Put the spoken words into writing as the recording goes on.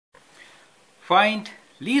Find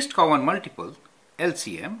least common multiple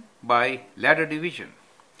LCM by ladder division.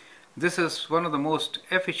 This is one of the most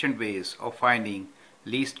efficient ways of finding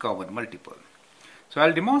least common multiple. So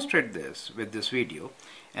I'll demonstrate this with this video,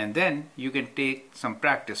 and then you can take some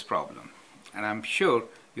practice problem, and I'm sure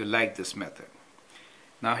you'll like this method.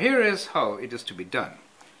 Now here is how it is to be done.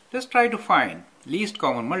 Let's try to find least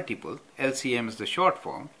common multiple, LCM is the short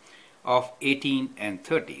form, of 18 and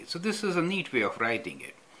 30. So this is a neat way of writing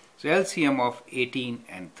it. So LCM of 18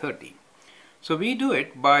 and 30. So we do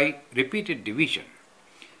it by repeated division.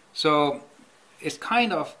 So it's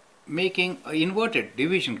kind of making an inverted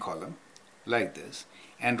division column like this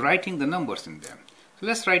and writing the numbers in them. So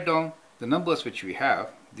let's write down the numbers which we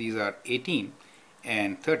have. These are 18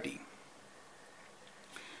 and 30.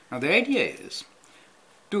 Now the idea is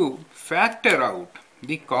to factor out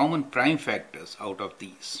the common prime factors out of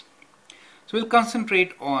these. So we'll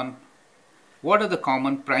concentrate on what are the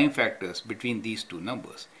common prime factors between these two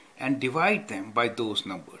numbers and divide them by those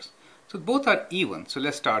numbers. So both are even, so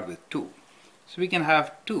let's start with 2. So we can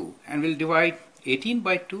have 2 and we'll divide 18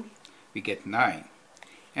 by 2, we get 9.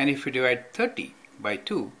 And if we divide 30 by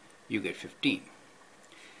 2, you get 15.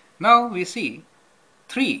 Now we see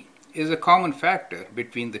 3 is a common factor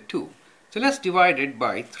between the two. So let's divide it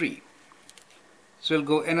by 3. So we'll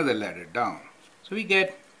go another ladder down. So we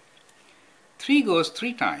get 3 goes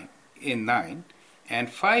 3 times in 9 and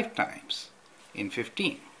 5 times in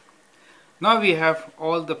 15. Now we have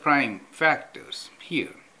all the prime factors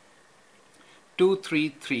here. 2,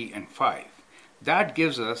 3, 3 and 5. That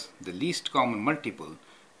gives us the least common multiple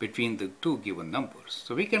between the two given numbers.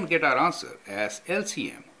 So we can get our answer as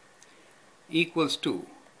LCM equals to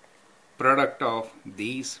product of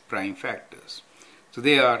these prime factors. So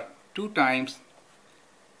they are 2 times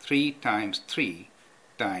 3 times 3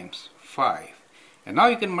 times 5. And now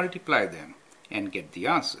you can multiply them and get the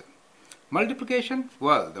answer. Multiplication,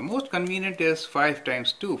 well, the most convenient is 5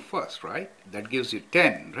 times 2 first, right? That gives you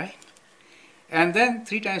 10, right? And then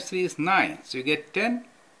 3 times 3 is 9. So you get 10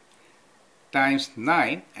 times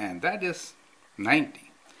 9, and that is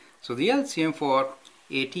 90. So the LCM for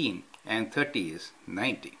 18 and 30 is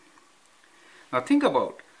 90. Now think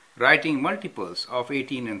about writing multiples of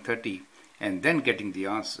 18 and 30 and then getting the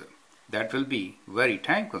answer. That will be very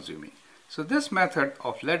time consuming. So this method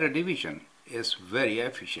of ladder division is very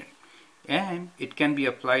efficient, and it can be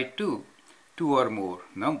applied to 2 or more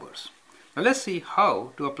numbers. Now let's see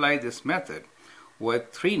how to apply this method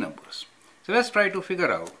with 3 numbers. So let's try to figure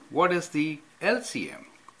out what is the LCM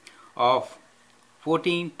of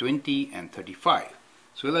 14, 20 and 35.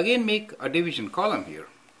 So we'll again make a division column here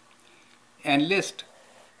and list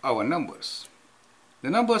our numbers. The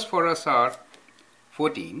numbers for us are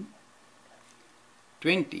 14,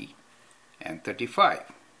 20 and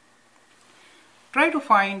 35. Try to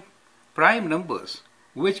find prime numbers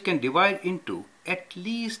which can divide into at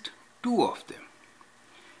least 2 of them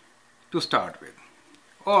to start with,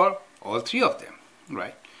 or all 3 of them,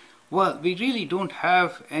 right? Well, we really don't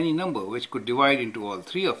have any number which could divide into all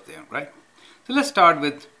 3 of them, right? So let's start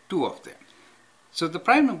with 2 of them. So the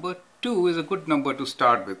prime number 2 is a good number to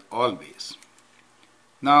start with always.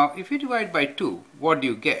 Now if you divide by 2, what do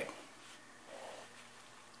you get?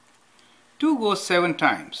 2 goes 7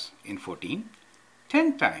 times in 14,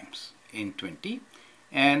 10 times in 20,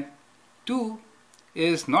 and 2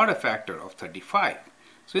 is not a factor of 35.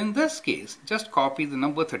 So in this case, just copy the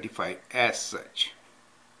number 35 as such.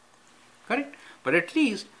 Correct? But at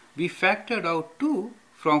least we factored out 2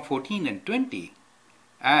 from 14 and 20,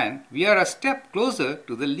 and we are a step closer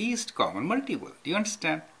to the least common multiple. Do you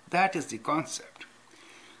understand? That is the concept.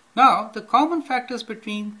 Now the common factors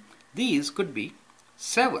between these could be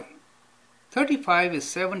 7. 35 is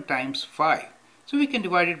 7 times 5. So we can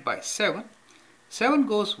divide it by 7. 7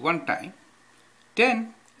 goes 1 time.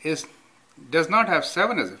 10 does not have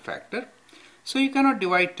 7 as a factor. So you cannot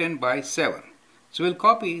divide 10 by 7. So we'll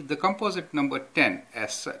copy the composite number 10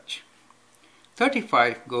 as such.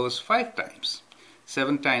 35 goes 5 times.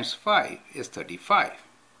 7 times 5 is 35.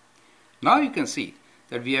 Now you can see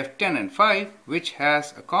that we have 10 and 5, which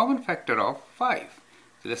has a common factor of 5.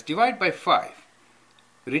 So let's divide by 5.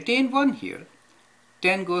 Retain 1 here.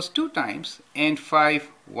 10 goes 2 times and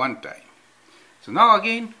 5 1 time. So now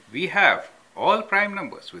again we have all prime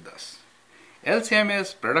numbers with us. LCM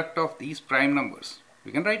is product of these prime numbers.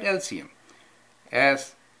 We can write LCM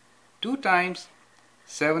as 2 times,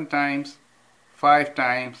 7 times, 5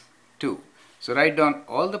 times 2. So write down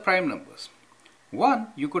all the prime numbers. 1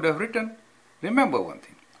 you could have written, remember one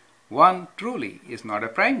thing, 1 truly is not a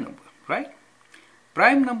prime number, right?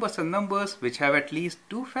 Prime numbers are numbers which have at least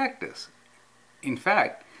 2 factors. In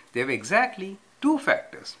fact, they have exactly 2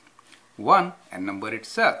 factors. 1 and number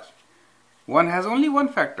itself. 1 has only one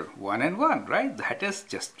factor, 1 and 1, right? That is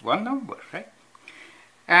just one number, right?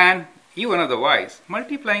 And even otherwise,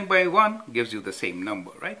 multiplying by 1 gives you the same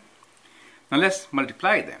number, right? Now let's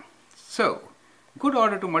multiply them. So, good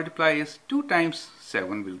order to multiply is 2 times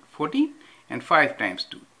 7 will 14 and 5 times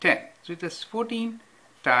 2, 10. So it is 14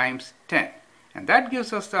 times 10. And that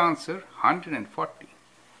gives us the answer 140.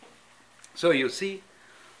 So you see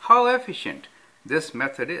how efficient this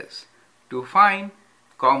method is to find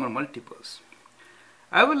common multiples.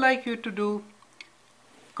 I would like you to do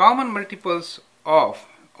common multiples of,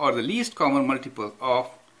 or the least common multiple of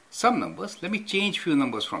some numbers. Let me change few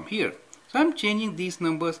numbers from here. So I'm changing these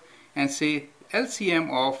numbers and say LCM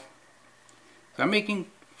of, so I'm making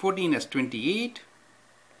 14 as 28,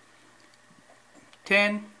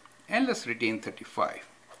 10, and let's retain 35.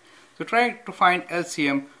 So try to find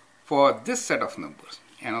LCM for this set of numbers.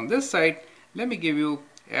 And on this side, let me give you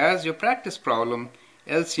as your practice problem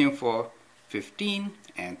LCM for 15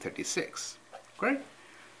 and 36. Correct?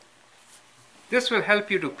 This will help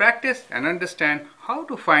you to practice and understand how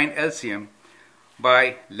to find LCM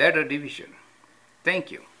by ladder division.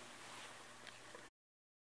 Thank you.